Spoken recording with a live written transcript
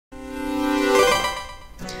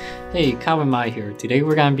Hey, Kawamai here. Today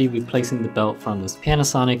we're going to be replacing the belt from this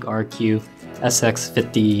Panasonic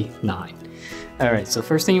RQ-SX59. Alright, so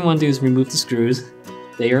first thing you want to do is remove the screws.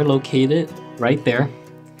 They are located right there.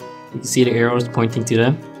 You can see the arrows pointing to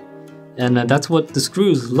them. And that's what the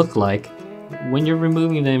screws look like. When you're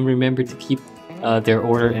removing them, remember to keep their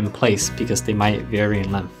order in place because they might vary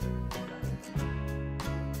in length.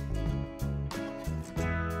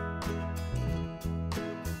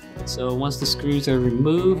 So once the screws are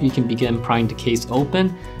removed, you can begin prying the case open.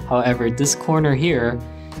 However, this corner here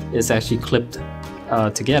is actually clipped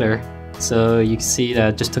together. So you can see that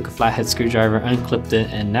I just took a flathead screwdriver, unclipped it,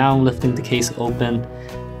 and now I'm lifting the case open,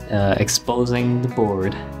 exposing the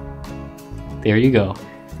board. There you go.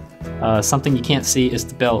 Something you can't see is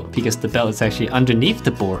the belt because the belt is actually underneath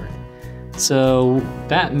the board. So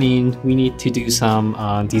that means we need to do some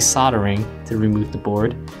desoldering to remove the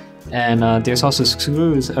board. And there's also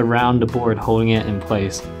screws around the board holding it in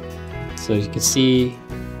place. So you can see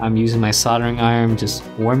I'm using my soldering iron, just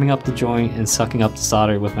warming up the joint and sucking up the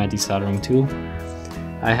solder with my desoldering tool.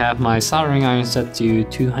 I have my soldering iron set to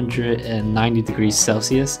 290 degrees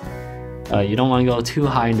Celsius. You don't want to go too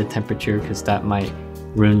high in the temperature because that might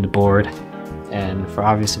ruin the board. And for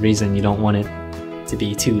obvious reason, you don't want it to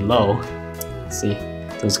be too low. See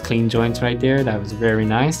those clean joints right there? That was very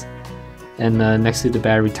nice. And next to the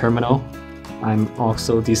battery terminal, I'm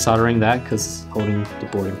also desoldering that because holding the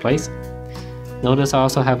board in place. Notice I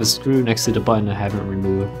also have a screw next to the button I haven't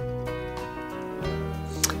removed.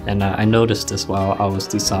 And I noticed this while I was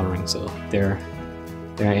desoldering, so there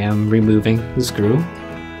I am removing the screw.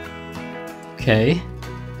 Okay.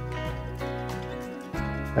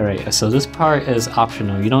 Alright, so this part is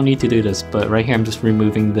optional. You don't need to do this, but right here I'm just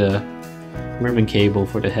removing the ribbon cable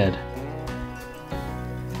for the head.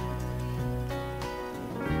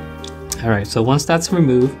 Alright, so once that's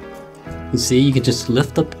removed, you see you can just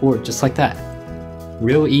lift up the board just like that.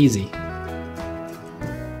 Real easy.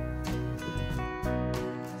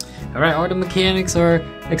 Alright, all the mechanics are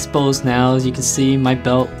exposed now. As you can see, my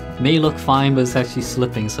belt may look fine, but it's actually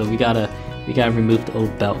slipping, so we gotta remove the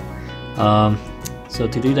old belt. So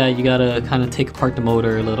to do that, you gotta kind of take apart the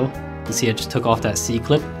motor a little. You see I just took off that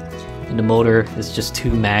C-clip, and the motor is just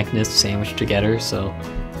two magnets sandwiched together, so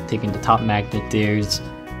taking the top magnet there is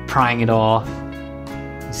prying it off.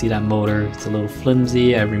 You see that motor, it's a little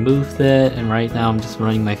flimsy. I removed it, and right now I'm just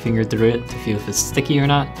running my finger through it to feel if it's sticky or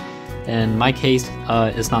not. In my case,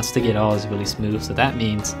 it's not sticky at all, it's really smooth, so that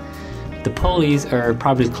means the pulleys are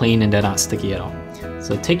probably clean and they're not sticky at all.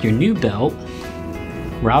 So take your new belt,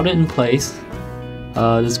 route it in place.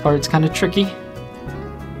 This part's kind of tricky.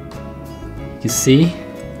 You see,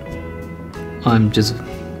 I'm just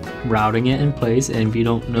routing it in place, and if you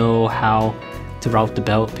don't know how to route the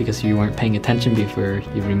belt because you weren't paying attention before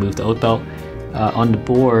you removed the old belt, on the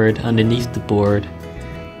board, underneath the board,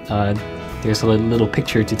 there's a little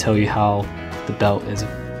picture to tell you how the belt is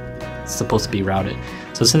supposed to be routed.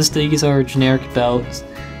 So since these are generic belts,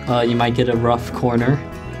 you might get a rough corner.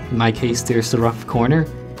 In my case, there's the rough corner.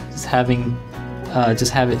 Just have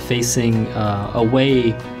it facing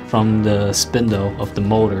away from the spindle of the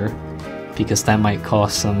motor because that might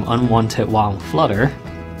cause some unwanted wound flutter.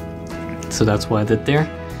 So that's what I did there.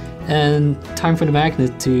 And time for the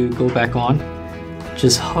magnet to go back on.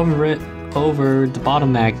 Just hover it over the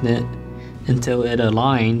bottom magnet until it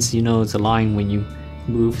aligns. You know it's aligned when you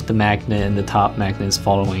move the magnet and the top magnet is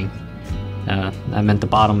following. I meant the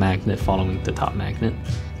bottom magnet following the top magnet.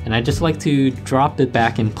 And I just like to drop it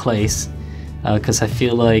back in place because I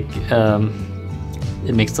feel like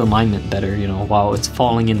it makes the alignment better. You know, while it's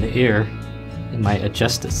falling in the air, it might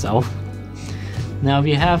adjust itself. Now if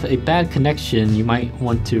you have a bad connection, you might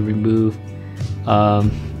want to remove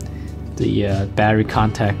the battery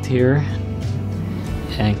contact here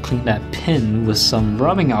and clean that pin with some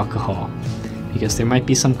rubbing alcohol because there might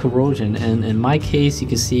be some corrosion, and in my case you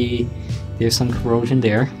can see there's some corrosion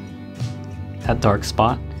there, that dark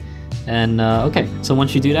spot. And okay, so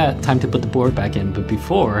once you do that, time to put the board back in. But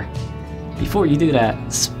before you do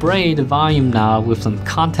that, spray the volume knob with some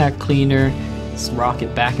contact cleaner. Just rock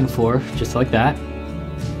it back and forth just like that.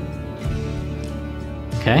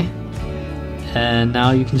 Okay, and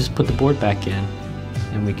now you can just put the board back in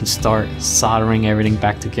and we can start soldering everything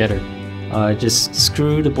back together. Just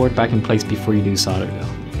screw the board back in place before you do solder though,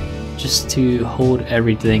 just to hold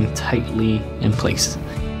everything tightly in place.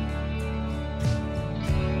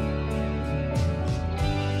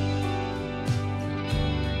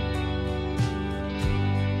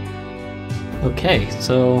 Okay,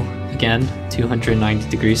 so again, 290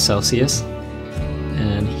 degrees Celsius,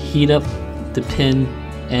 and heat up the pin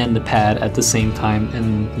and the pad at the same time,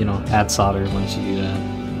 and add solder once you do that.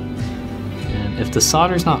 if the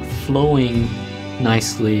solder's not flowing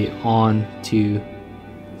nicely onto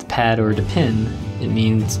the pad or the pin, it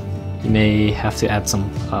means you may have to add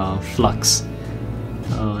some flux.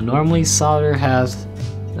 Normally solder has,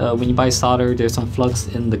 when you buy solder, there's some flux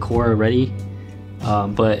in the core already,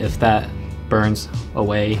 but if that burns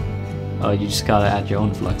away, you just gotta add your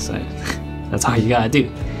own flux. That's all you gotta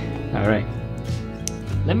do. Alright,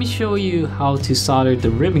 let me show you how to solder the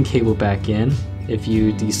ribbon cable back in if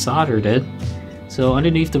you desoldered it. So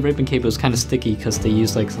underneath the ribbon cable is kind of sticky because they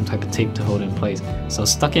use like some type of tape to hold it in place. So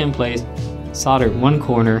stuck it in place, soldered one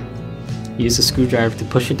corner, use a screwdriver to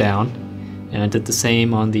push it down, and I did the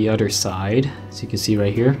same on the other side. So you can see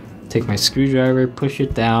right here, take my screwdriver, push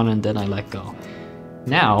it down, and then I let go.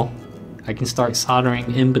 Now I can start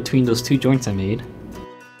soldering in between those two joints I made.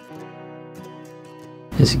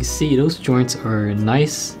 As you can see, those joints are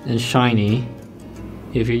nice and shiny.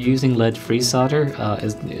 If you're using lead-free solder,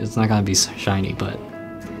 it's not gonna be shiny, but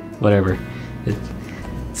whatever, it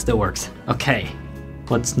still works. Okay,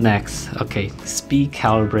 what's next? Okay, speed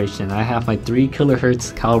calibration. I have my 3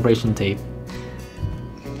 kHz calibration tape.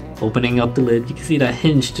 Opening up the lid, you can see that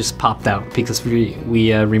hinge just popped out because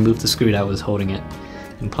we removed the screw that was holding it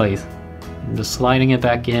in place. I'm just sliding it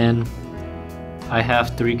back in. I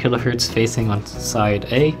have 3 kHz facing on side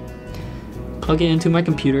A. Plug it into my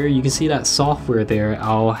computer. You can see that software there.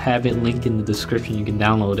 I'll have it linked in the description. You can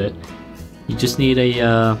download it. You just need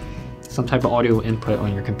a some type of audio input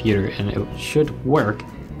on your computer and it should work.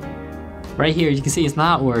 Right here you can see it's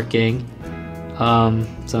not working.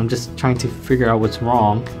 So I'm just trying to figure out what's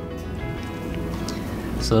wrong.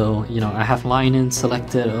 So, you know, I have line in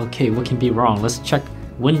selected. Okay, what can be wrong? Let's check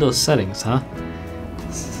Windows settings, huh?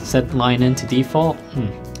 Set line in to default.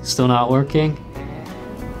 Still not working.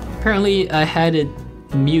 Apparently I had it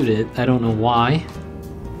muted. I don't know why.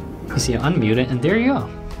 You see, I unmute it, and there you go.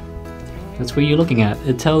 That's what you're looking at.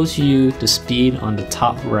 It tells you the speed on the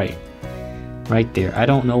top right. Right there. I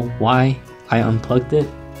don't know why I unplugged it,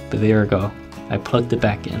 but there you go. I plugged it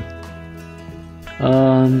back in.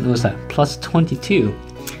 What was that? Plus 22.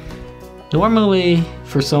 Normally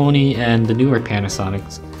for Sony and the newer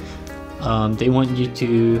Panasonics, they want you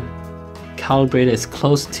to calibrate as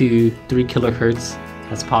close to 3 kHz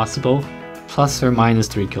as possible, plus or minus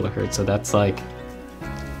 3 kHz. So that's like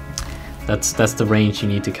that's the range you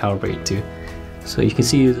need to calibrate to. So you can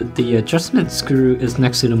see that the adjustment screw is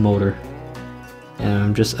next to the motor, and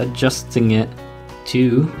I'm just adjusting it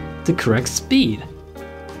to the correct speed.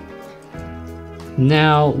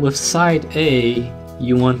 Now with side A,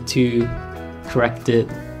 you want to correct it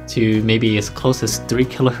to maybe as close as 3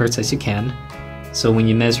 kHz as you can. So when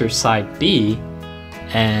you measure side B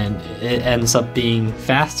and it ends up being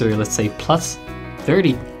faster, let's say plus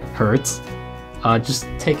 30 Hertz, just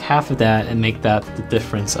take half of that and make that the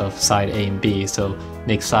difference of side A and B. So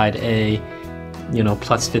make side A, you know,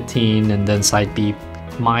 plus 15 and then side B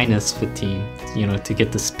minus 15, you know, to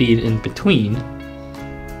get the speed in between.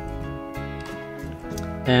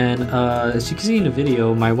 And as you can see in the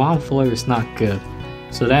video, my wound floor is not good.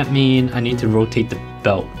 So that means I need to rotate the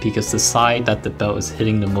belt because the side that the belt is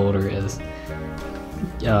hitting the motor is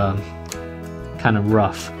kind of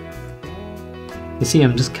rough. You see,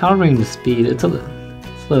 I'm just calibrating the speed. It's a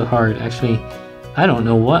little hard. Actually, I don't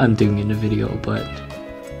know what I'm doing in the video, but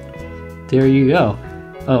there you go.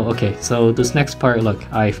 Oh, okay, so this next part, look,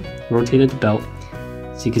 I rotated the belt.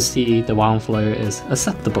 So you can see the wound flare is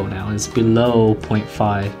acceptable now. It's below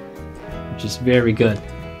 0.5, which is very good.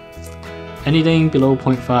 Anything below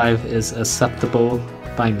 0.5 is acceptable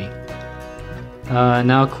by me.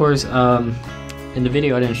 Now, of course, in the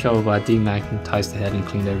video I didn't show, but I demagnetized the head and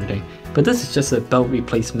cleaned everything. But this is just a belt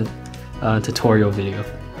replacement tutorial video.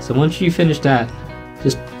 So once you finish that,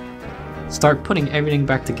 just start putting everything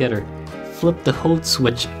back together. Flip the hold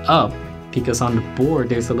switch up, because on the board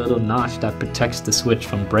there's a little notch that protects the switch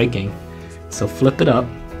from breaking. So flip it up,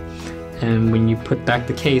 and when you put back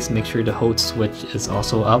the case, make sure the hold switch is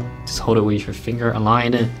also up. Just hold it with your finger,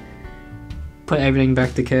 align it, put everything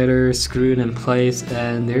back together, screw it in place,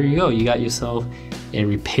 and there you go. You got yourself a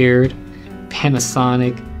repaired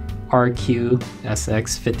Panasonic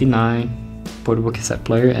RQ-SX59 portable cassette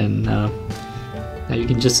player, and now you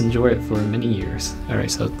can just enjoy it for many years.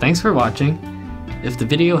 Alright, so thanks for watching. If the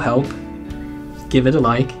video helped, give it a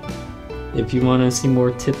like. If you want to see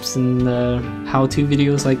more tips and how-to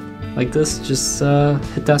videos like this, just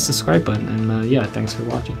hit that subscribe button, and yeah, thanks for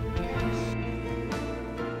watching.